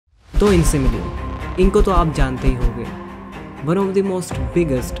तो इनसे मिलिए। इनको तो आप जानते ही होंगे, one of the most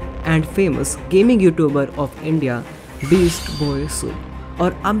biggest and famous gaming YouTuber of India, beast boy सू।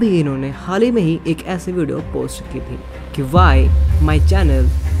 और अभी इन्होंने हाल ही में ही एक ऐसी वीडियो पोस्ट की थी कि why my channel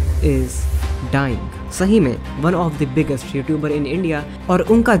is dying. सही में one of the biggest YouTuber in India और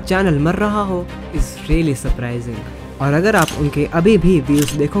उनका चैनल मर रहा हो इज़ रियली सरप्राइजिंग। और अगर आप उनके अभी भी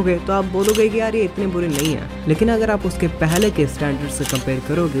व्यूज़ देखोगे तो आप बोलोगे कि यार ये इतने बुरे नहीं हैं, लेकिन अगर आप उसके पहले के स्टैंडर्ड से कंपेयर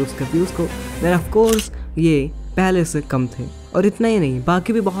करोगे उसके व्यूज़ को, देन ऑफ कोर्स ये पहले से कम थे। और इतना ही नहीं,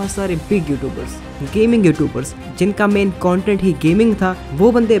 बाकी भी बहुत सारे बिग यूट्यूबर्स, गेमिंग यूट्यूबर्स जिनका मेन कंटेंट ही गेमिंग था,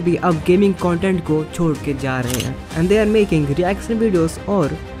 वो बंदे भी अब गेमिंग कंटेंट को छोड़ के जा रहे हैं and they are making reaction videos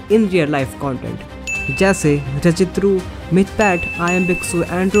और इन रियल लाइफ कंटेंट, जैसे रचित्रू, मिथपैट, आई एम बिक्सू,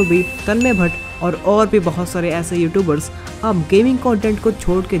 एंड्रोबी, तन्मय भट्ट और भी बहुत सारे ऐसे यूट्यूबर्स अब गेमिंग कंटेंट को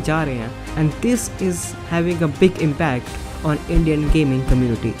छोड़ के जा रहे हैं and this is having a big impact on Indian gaming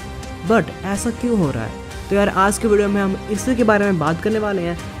community. But ऐसा क्यों हो रहा है? तो यार आज के वीडियो में हम इसी के बारे में बात करने वाले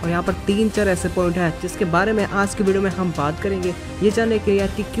हैं और यहाँ पर 3-4 ऐसे पॉइंट हैं जिसके बारे में आज के वीडियो में हम बात करेंगे, ये जानने के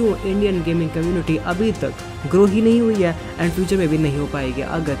यार कि क्यों इंडियन गेमिंग कम्युनिटी अभी तक ग्रो ही नहीं हुई है एंड फ्यूचर में भी नहीं हो पाएगी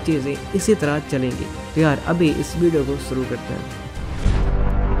अगर चीज़ें इसी तरह चलेंगी। तो यार अभी इस वीडियो को शुरू करते हैं।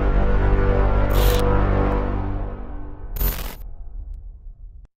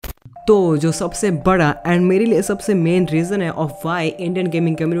 तो जो सबसे बड़ा एंड मेरे लिए सबसे मेन रीजन है of why Indian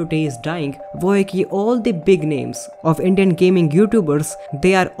gaming community is dying, वो है कि all the big names of Indian gaming YouTubers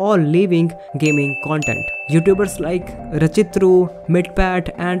they are all living gaming content. YouTubers like रचित्रू, Mythpat,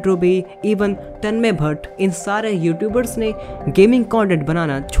 एंड्रोबी, even तन्मय भट्ट, इन सारे यूट्यूबर्स ने गेमिंग कंटेंट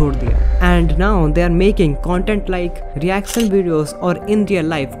बनाना छोड़ दिया and now they are making content like reaction videos और in real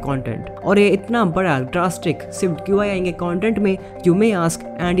life content. और ये इतना बड़ा drastic shift क्यों आया इनके कंटेंट में, यू मे आस्क,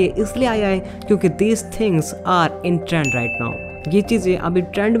 एंड ये इसलिए आया है क्योंकि these things are in trend right now. ये चीज़ें अभी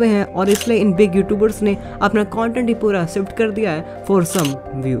ट्रेंड में हैं और इसलिए इन बिग यूट्यूबर्स ने अपना कंटेंट ही पूरा शिफ्ट कर दिया है फॉर सम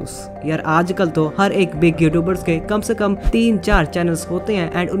व्यूज़। यार आजकल तो हर एक बिग यूट्यूबर्स के कम से कम 3-4 चैनल्स होते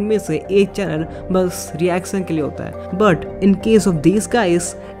हैं एंड उनमें से एक चैनल बस रिएक्शन के लिए होता है। But in case of these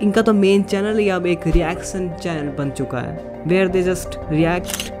guys, इनका तो मेन चैनल ही अब एक रिएक्शन चैनल बन चुका है where they just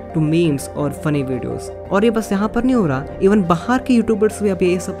react to memes और फनी वीडियोस। और ये बस यहाँ पर नहीं हो रहा, इवन बाहर के यूट्यूबर्स भी अब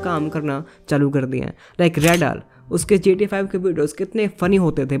ये सब काम करना चालू कर दिए हैं। लाइक रेडाल, उसके GTA 5 के वीडियोस कितने फनी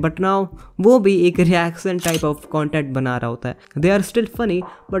होते थे, बट नाउ वो भी एक रिएक्शन टाइप ऑफ कंटेंट बना रहा होता है। They are still funny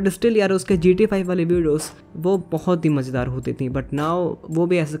but still यार उसके GTA 5 वाले वीडियोस वो बहुत ही मज़ेदार होती थी, बट नाउ वो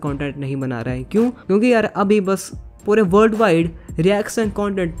भी ऐसे कंटेंट नहीं बना रहे हैं। क्यों? क्योंकि यार अभी बस पूरे वर्ल्ड वाइड रिएक्शन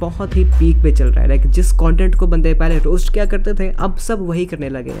कंटेंट बहुत ही पीक पे चल रहा है। लाइक जिस कंटेंट को बंदे पहले रोस्ट किया करते थे अब सब वही करने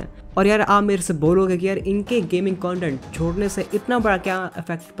लगे हैं। और यार आप मेरे से बोलोगे कि यार इनके गेमिंग कंटेंट छोड़ने से इतना बड़ा क्या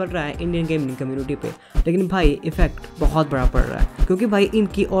इफेक्ट पड़ रहा है इंडियन गेमिंग कम्युनिटी पे, लेकिन भाई इफेक्ट बहुत बड़ा पड़ रहा है क्योंकि भाई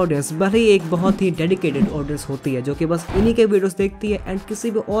इनकी ऑडियंस भले ही एक बहुत ही डेडिकेटेड ऑडियंस होती है जो कि बस इन्हीं के वीडियोस देखती है एंड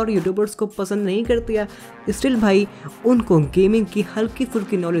किसी भी और यूट्यूबर्स को पसंद नहीं करती है, स्टिल भाई उनको गेमिंग की हल्की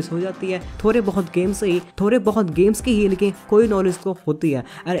फुल्की नॉलेज हो जाती है, थोड़े बहुत गेम्स की ही लेकिन कोई नॉलेज को होती है।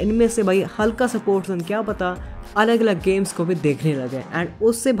 और इनमें से भाई हल्का सा पोर्शन क्या पता अलग अलग गेम्स को भी देखने लगे एंड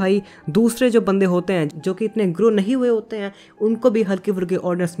उससे भाई दूसरे जो बंदे होते हैं जो कि इतने ग्रो नहीं हुए होते हैं उनको भी हल्की फुल्की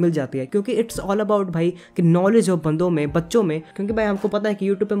ऑडियंस मिल जाती है, क्योंकि इट्स ऑल अबाउट भाई कि नॉलेज हो बंदों में, बच्चों में। क्योंकि भाई हमको पता है कि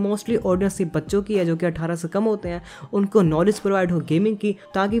यूट्यूब पे मोस्टली ऑडियंस सिर्फ बच्चों की है जो कि 18 से कम होते हैं, उनको नॉलेज प्रोवाइड हो गेमिंग की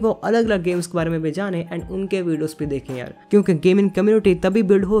ताकि वो अलग अलग गेम्स के बारे में भी जाने एंड उनके वीडियोज़ भी देखें यार। क्योंकि गेमिंग कम्युनिटी तभी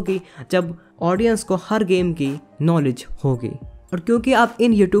बिल्ड होगी जब ऑडियंस को हर गेम की नॉलेज होगी। और क्योंकि अब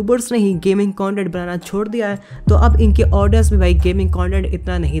इन यूट्यूबर्स ने ही गेमिंग कंटेंट बनाना छोड़ दिया है तो अब इनके ऑडियंस भी भाई गेमिंग कंटेंट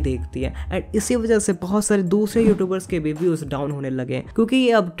इतना नहीं देखती है एंड इसी वजह से बहुत सारे दूसरे यूट्यूबर्स के भी व्यूज़ डाउन होने लगे हैं क्योंकि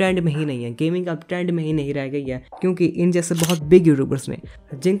ये अब ट्रेंड में ही नहीं है, गेमिंग अब ट्रेंड में ही नहीं रह गई है। क्योंकि इन जैसे बहुत बिग यूट्यूबर्स ने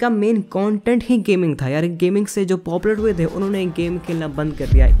जिनका मेन कंटेंट ही गेमिंग था यार, गेमिंग से जो पॉपुलर हुए थे उन्होंने गेम खेलना बंद कर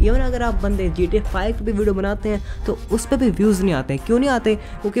दिया। इवन अगर आप बंदे GTA 5 पे वीडियो बनाते हैं तो उस पर भी व्यूज़ नहीं आते। क्यों नहीं आते?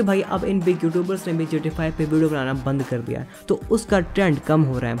 क्योंकि भाई अब इन बिग यूट्यूबर्स ने भी GTA 5 पे वीडियो बनाना बंद कर दिया तो उसका ट्रेंड कम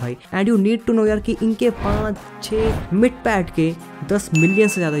हो रहा है भाई। And you need to know यार कि इनके 5-6 मिथपैट के 10 मिलियन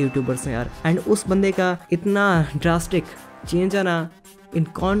से ज़्यादा यूट्यूबर्स हैं यार एंड उस बंदे का इतना ड्रास्टिक चेंज आना इन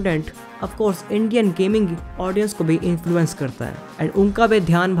content of course Indian gaming audience को भी इन्फ्लुएंस करता है एंड उनका भी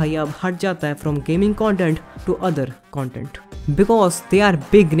ध्यान भाई अब हट जाता है from gaming content to other content. Because they are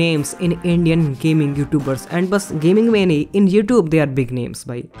big names in Indian gaming YouTubers, and बस गेमिंग में नहीं, इन YouTube they are big names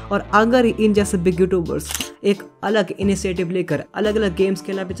भाई। और अगर इन जैसे बिग यूट्यूबर्स एक अलग इनिशिएटिव लेकर अलग अलग गेम्स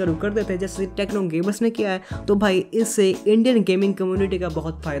खेलना भी चालू कर देते हैं जैसे टेक्नो गेमर्स ने किया है, तो भाई इससे इंडियन गेमिंग कम्युनिटी का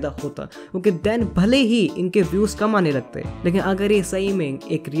बहुत फायदा होता, क्योंकि देन भले ही इनके व्यूज कम आने लगते, लेकिन अगर ये सही में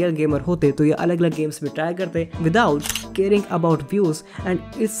एक रियल गेमर होते तो ये अलग अलग गेम्स भी ट्राई करते without caring about views, and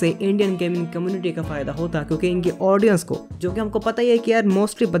इससे इंडियन गेमिंग कम्युनिटी का फायदा होता, क्योंकि इनकी ऑडियंस को, जो कि हमको पता ही है कि यार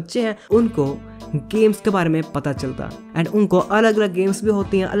मोस्टली बच्चे हैं, उनको गेम्स के बारे में पता चलता, एंड उनको अलग अलग गेम्स भी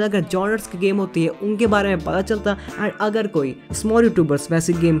होती हैं, अलग अलग जॉनर्स की गेम होती है, उनके बारे में पता चलता, एंड अगर कोई स्मॉल यूट्यूबर्स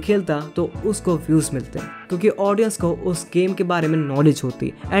वैसी गेम खेलता तो उसको व्यूज मिलते हैं, क्योंकि ऑडियंस को उस गेम के बारे में नॉलेज होती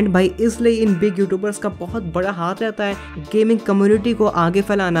है। एंड भाई इसलिए इन बिग यूट्यूबर्स का बहुत बड़ा हाथ रहता है गेमिंग कम्युनिटी को आगे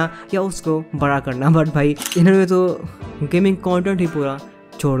फैलाना या उसको बड़ा करना, बट भाई इन्होंने तो गेमिंग कंटेंट ही पूरा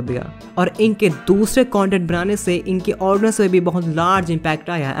छोड़ दिया, और इनके दूसरे कंटेंट बनाने से इनकी ऑडियंस में भी बहुत लार्ज इम्पैक्ट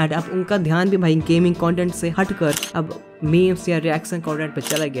आया, एंड अब उनका ध्यान भी भाई गेमिंग कंटेंट से हटकर अब मीम्स या रिएक्शन कंटेंट पे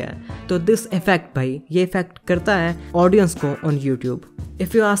चला गया है। तो दिस इफेक्ट भाई, ये इफेक्ट करता है ऑडियंस को on YouTube.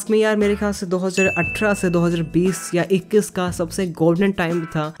 If you ask me यार, मेरे ख्याल से 2018 से 2020 या 21 का सबसे गोल्डन टाइम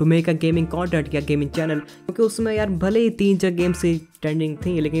था to make a gaming content या गेमिंग चैनल, क्योंकि उसमें यार भले ही 3-4 गेम्स ही ट्रेंडिंग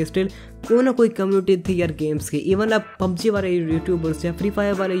थी, लेकिन स्टिल कोई ना कोई कम्युनिटी थी यार गेम्स की। इवन अब पबजी वाले यूट्यूबर्स या फ्री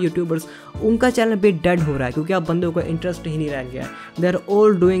फायर वाले यूट्यूबर्स, उनका चैनल भी डेड हो रहा है, क्योंकि अब बंदों को इंटरेस्ट ही नहीं रह गया। They are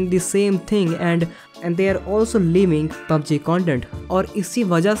all doing the same thing and they are also living PUBG content, और इसी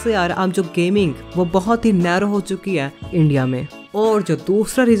वजह से यार अब जो गेमिंग वो बहुत ही नैरो हो चुकी है इंडिया में। और जो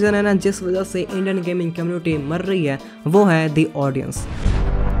दूसरा रीज़न है ना जिस वजह से इंडियन गेमिंग कम्युनिटी मर रही है, वो है द ऑडियंस।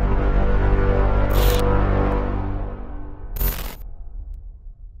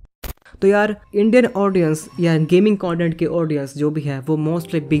 तो यार इंडियन ऑडियंस या गेमिंग कंटेंट की ऑडियंस जो भी है वो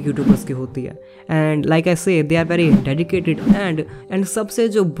मोस्टली बिग यूट्यूबर्स की होती है, एंड लाइक आई से they are very dedicated, and सबसे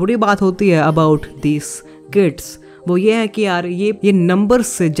जो बुरी बात होती है अबाउट दिस किड्स वो ये है कि यार ये नंबर्स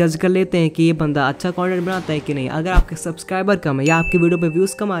से जज कर लेते हैं कि ये बंदा अच्छा कंटेंट बनाता है कि नहीं। अगर आपके सब्सक्राइबर कम है या आपकी वीडियो पे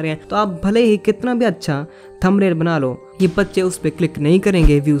व्यूज़ कम आ रहे हैं, तो आप भले ही कितना भी अच्छा थंबनेल बना लो, ये बच्चे उस पर क्लिक नहीं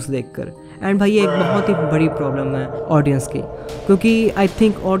करेंगे व्यूज़ देखकर। एंड भाई ये एक बहुत ही बड़ी प्रॉब्लम है ऑडियंस की, क्योंकि आई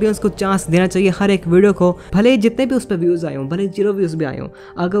थिंक ऑडियंस को चांस देना चाहिए हर एक वीडियो को, भले ही जितने भी उस पर व्यूज़ आए हों, भले 0 व्यूज़ भी आए हों,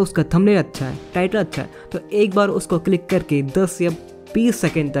 अगर उसका थंबनेल अच्छा है, टाइटल अच्छा है, तो एक बार उसको क्लिक करके 10 या 20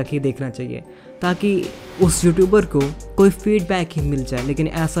 सेकेंड तक ही देखना चाहिए, ताकि उस यूट्यूबर को कोई फीडबैक ही मिल जाए। लेकिन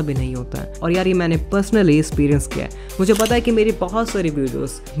ऐसा भी नहीं होता है, और यार ये मैंने पर्सनली एक्सपीरियंस किया है। मुझे पता है कि मेरी बहुत सारी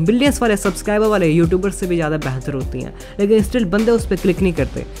वीडियोस बिलियंस वाले सब्सक्राइबर वाले यूट्यूबर से भी ज़्यादा बेहतर होती हैं, लेकिन स्टिल बंदे उस पर क्लिक नहीं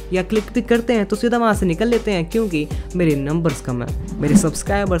करते, या क्लिक भी करते हैं तो सीधा वहाँ से निकल लेते हैं, क्योंकि मेरे नंबर्स कम है, मेरे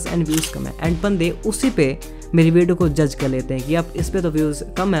सब्सक्राइबर्स एंड व्यूज़ कम है, एंड बंदे उसी पे मेरी वीडियो को जज कर लेते हैं कि अब इस पर तो व्यूज़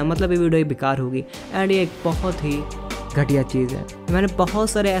कम है, मतलब ये वीडियो ही बेकार होगी। एंड ये एक बहुत ही घटिया चीज़ है। मैंने बहुत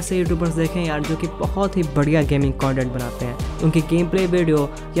सारे ऐसे यूट्यूबर्स देखे हैं यार जो कि बहुत ही बढ़िया गेमिंग कंटेंट बनाते हैं, उनके गेम प्ले वीडियो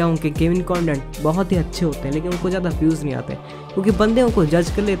या उनके गेमिंग कंटेंट बहुत ही अच्छे होते हैं, लेकिन उनको ज़्यादा व्यूज़ नहीं आते, क्योंकि बंदे उनको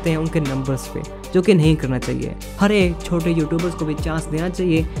जज कर लेते हैं उनके नंबर्स पे, जो कि नहीं करना चाहिए। हर एक छोटे यूट्यूबर्स को भी चांस देना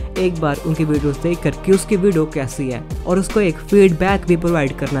चाहिए एक बार उनकी वीडियोस देखकर कि उसकी वीडियो कैसी है, और उसको एक फीडबैक भी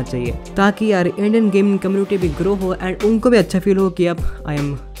प्रोवाइड करना चाहिए, ताकि यार इंडियन गेमिंग कम्युनिटी भी ग्रो हो एंड उनको भी अच्छा फील हो कि अब I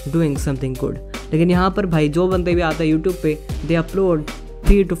am doing something good. लेकिन यहाँ पर भाई जो बंदे भी आते हैं यूट्यूब पे, दे upload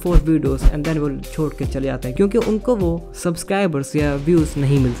 3 to 4 videos and then वो छोड़ के चले जाते हैं, क्योंकि उनको वो सब्सक्राइबर्स या व्यूज़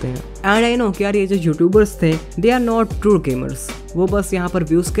नहीं मिलते हैं। एंड आई नो कि यार ये जो यूट्यूबर्स थे they are not true gamers, वो बस यहाँ पर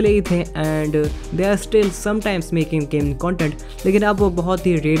व्यूज़ के लिए ही थे, and they are still sometimes making gaming content, लेकिन अब वो बहुत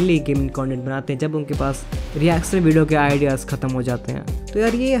ही रेयरली गेमिंग कंटेंट बनाते हैं जब उनके पास रिएक्शन वीडियो के आइडियाज़ ख़त्म हो जाते हैं। तो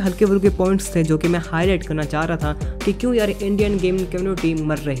यार ये हल्के फुल्के पॉइंट्स थे जो कि मैं हाईलाइट करना चाह रहा था कि क्यों यार इंडियन गेमिंग कम्युनिटी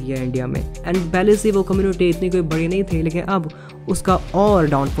मर रही है इंडिया में। एंड पहले से वो कम्युनिटी इतनी कोई बड़ी नहीं थी, लेकिन अब उसका और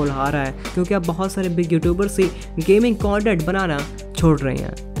डाउनफॉल आ रहा है, क्योंकि अब बहुत सारे बिग यूट्यूबर्स ही गेमिंग कंटेंट बनाना छोड़ रहे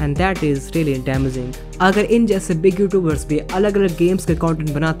हैं, and that is really damaging. अगर इन जैसे बिग यूट्यूबर्स भी अलग अलग गेम्स के कंटेंट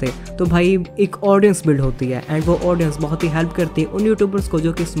बनाते तो भाई एक ऑडियंस बिल्ड होती है, एंड वो ऑडियंस बहुत ही हेल्प करती है उन यूट्यूबर्स को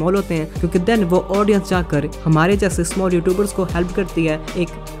जो कि स्मॉल होते हैं, क्योंकि देन वो ऑडियंस जाकर हमारे जैसे स्मॉल यूट्यूबर्स को हेल्प करती है एक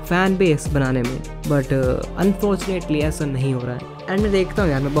फ़ैन बेस बनाने में। बट अनफॉर्चुनेटली ऐसा नहीं हो रहा है। एंड मैं देखता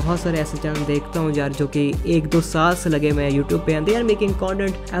हूँ यार, मैं बहुत सारे ऐसे चैनल देखता हूँ यार जो कि 1-2 साल से लगे हुए हैं यूट्यूब पे, and they are making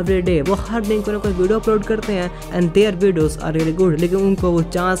content every day. वो हर दिन कोई ना कोई वीडियो अपलोड करते हैं and their videos are really good, लेकिन उनको वो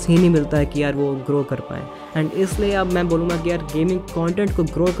चांस ही नहीं मिलता है कि यार वो ग्रो कर पाए। एंड इसलिए अब मैं बोलूँगा कि यार गेमिंग कंटेंट को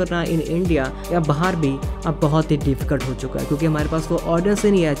ग्रो करना इन इंडिया या बाहर भी अब बहुत ही डिफिकल्ट हो चुका है, क्योंकि हमारे पास वो ऑडियंस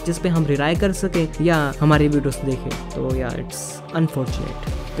ही नहीं है जिस पे हम रिलाई कर सकें या हमारी वीडियोस देखें। तो यार इट्स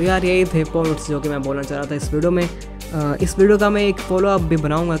अनफॉर्चुनेट। तो यार यही थे पॉइंट्स जो कि मैं बोलना चाह रहा था इस वीडियो में। इस वीडियो का मैं एक फॉलोअप भी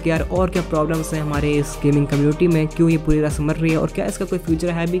बनाऊंगा कि यार और क्या प्रॉब्लम्स हैं हमारे इस गेमिंग कम्युनिटी में, क्यों ये पूरी तरह से मर रही है और क्या इसका कोई फ्यूचर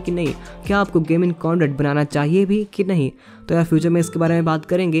है भी कि नहीं, क्या आपको गेमिंग कंटेंट बनाना चाहिए भी कि नहीं। तो यार फ्यूचर में इसके बारे में बात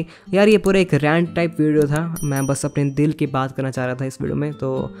करेंगे। यार ये पूरा एक रैंट टाइप वीडियो था, मैं बस अपने दिल की बात करना चाह रहा था इस वीडियो में,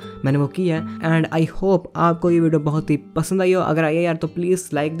 तो मैंने वो किया है। एंड आई होप आपको ये वीडियो बहुत ही पसंद आई हो। अगर आई है यार तो please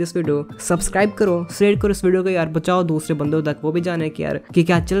like this video, subscribe करो, शेयर करो इस वीडियो को यार, बचाओ दूसरे बंदों तक, वो भी जाने कि यार कि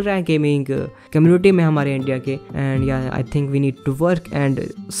क्या चल रहा है गेमिंग कम्युनिटी में हमारे इंडिया के। एंड यार I think we need to work and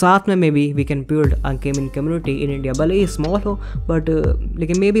साथ में may be we can build a gaming community in India, भले ही स्मॉल हो बट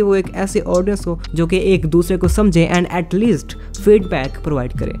लेकिन मे बी वो एक ऐसे ऑडियंस हो जो कि एक दूसरे को समझे एंड एटलीस्ट फीडबैक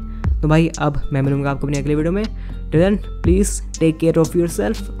प्रोवाइड करे। तो भाई अब मैं मिलूंगा आपको अपनी अगली वीडियो में। Till then please take care of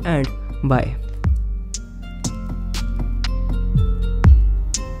yourself and bye.